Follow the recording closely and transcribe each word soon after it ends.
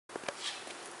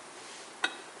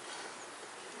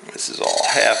This is all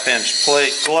 1/2-inch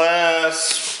plate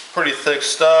glass, pretty thick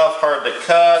stuff, hard to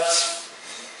cut,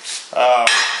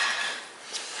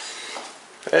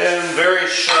 and very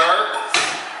sharp.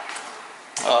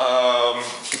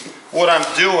 What I'm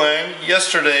doing,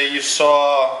 yesterday you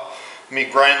saw me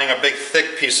grinding a big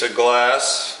thick piece of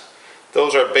glass.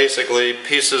 Those are basically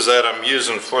pieces that I'm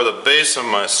using for the base of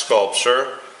my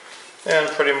sculpture. And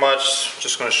pretty much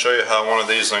just going to show you how one of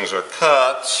these things are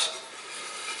cut.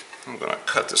 I'm going to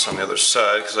cut this on the other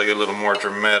side because I get a little more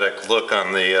dramatic look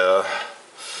on the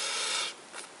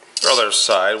other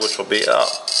side, which will be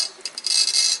up.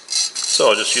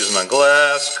 So just using a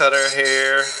glass cutter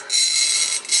here.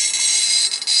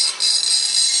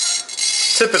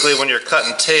 Typically when you're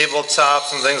cutting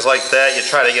tabletops and things like that, you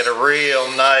try to get a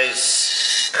real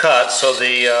nice cut so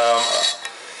the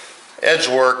edge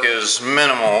work is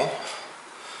minimal.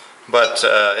 But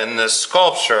in this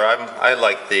sculpture, I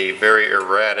like the very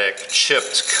erratic,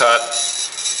 chipped cut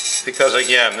because,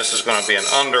 again, this is going to be an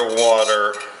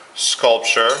underwater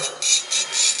sculpture,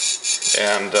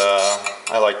 and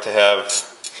I like to have,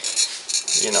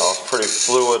 you know, a pretty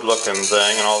fluid-looking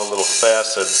thing, and all the little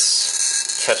facets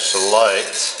catch the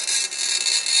light.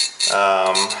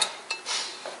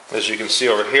 As you can see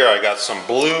over here, I got some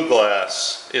blue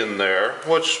glass in there,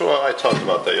 which, well, I talked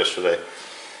about that yesterday.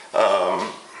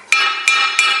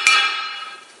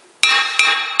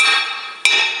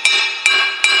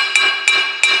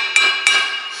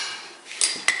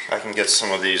 I can get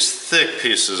some of these thick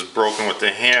pieces broken with the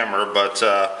hammer, but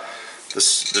the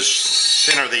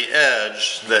thinner the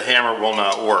edge, the hammer will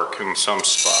not work in some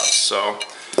spots. So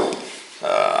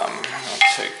I'll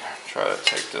try to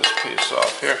take this piece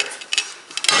off here.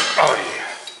 Oh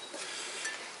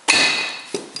yeah.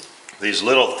 These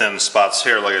little thin spots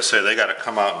here, like I say, they got to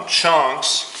come out in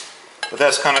chunks, but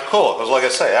that's kind of cool because, like I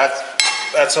say,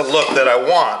 that's a look that I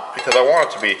want because I want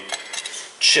it to be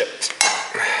chipped.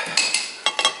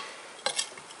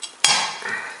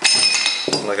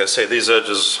 Like I say, these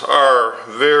edges are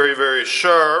very, very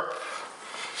sharp.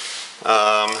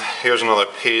 Here's another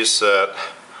piece that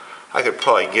I could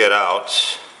probably get out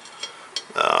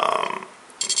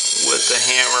with the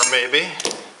hammer, maybe.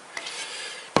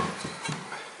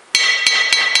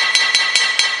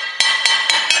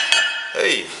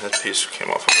 Hey, that piece came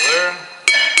off of there.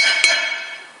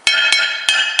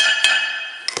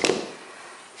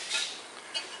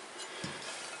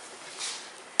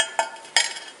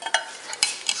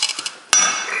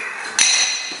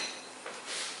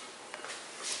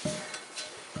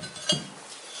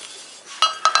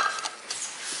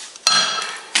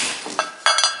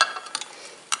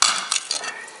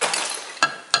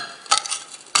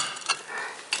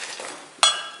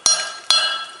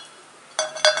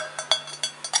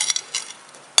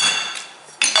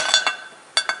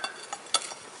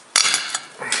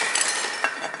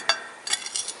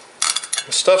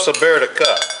 The stuff's a bear to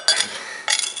cut.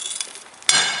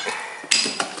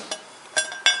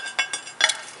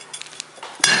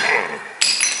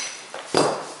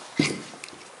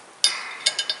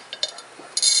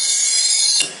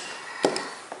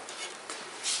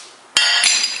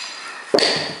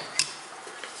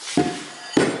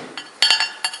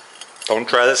 Don't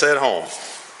try this at home.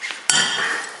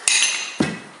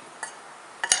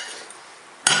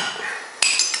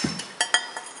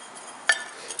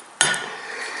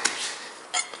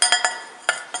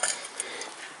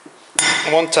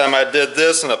 One time I did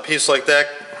this and a piece like that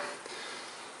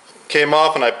came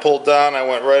off and I pulled down, I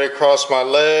went right across my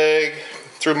leg,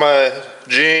 through my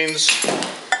jeans,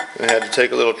 and had to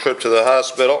take a little trip to the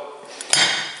hospital.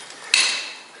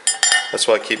 That's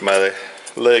why I keep my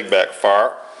leg back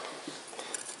far.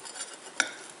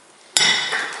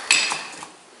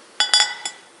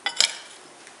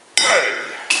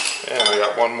 And I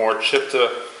got one more chip to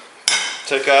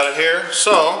take out of here.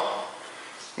 So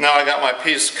now I got my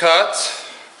piece cut.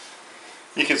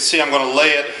 You can see I'm going to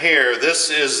lay it here. This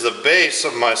is the base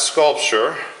of my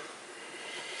sculpture.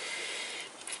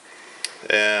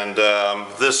 And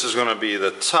this is going to be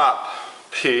the top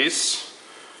piece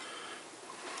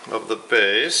of the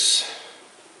base.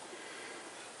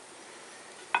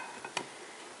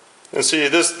 And see,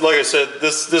 this, like I said,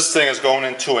 this thing is going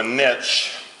into a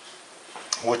niche,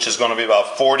 which is going to be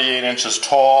about 48 inches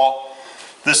tall.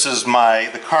 This is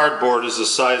the cardboard is the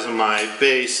size of my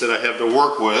base that I have to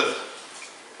work with.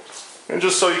 And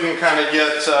just so you can kind of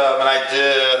get an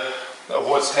idea of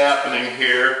what's happening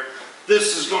here,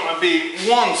 this is going to be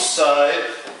one side.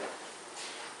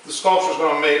 The sculpture is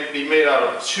going to be made out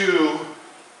of two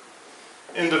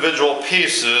individual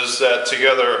pieces that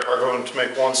together are going to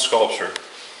make one sculpture.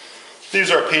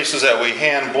 These are pieces that we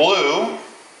hand blew.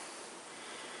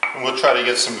 And we'll try to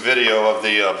get some video of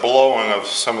the blowing of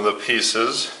some of the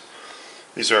pieces.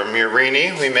 These are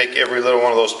Murini. We make every little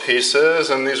one of those pieces,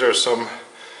 and these are some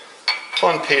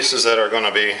fun pieces that are going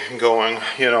to be going,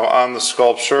 on the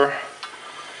sculpture.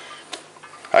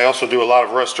 I also do a lot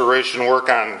of restoration work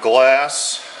on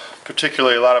glass,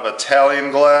 particularly a lot of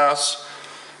Italian glass.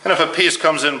 And if a piece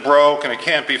comes in broke and it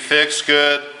can't be fixed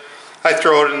good, I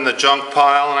throw it in the junk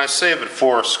pile and I save it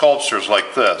for sculptures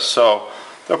like this. So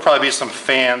there'll probably be some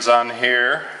fans on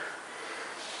here.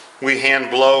 We hand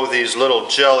blow these little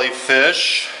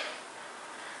jellyfish.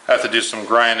 I have to do some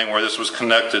grinding where this was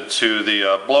connected to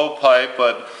the blowpipe,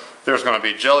 but there's going to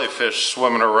be jellyfish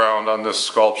swimming around on this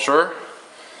sculpture.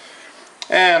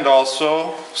 And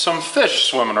also some fish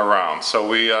swimming around. So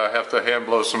we have to hand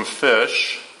blow some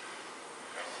fish.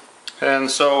 And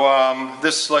so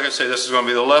this, like I say, this is going to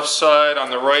be the left side. On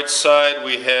the right side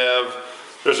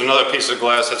there's another piece of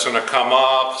glass that's going to come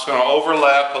up. It's going to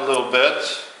overlap a little bit.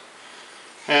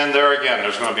 And there again,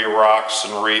 there's going to be rocks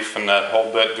and reef and that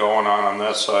whole bit going on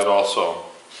that side also.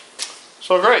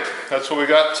 So great, that's what we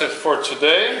got for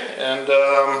today. And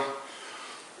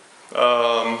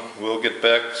we'll get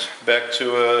back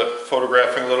to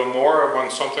photographing a little more when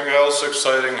something else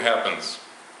exciting happens.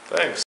 Thanks.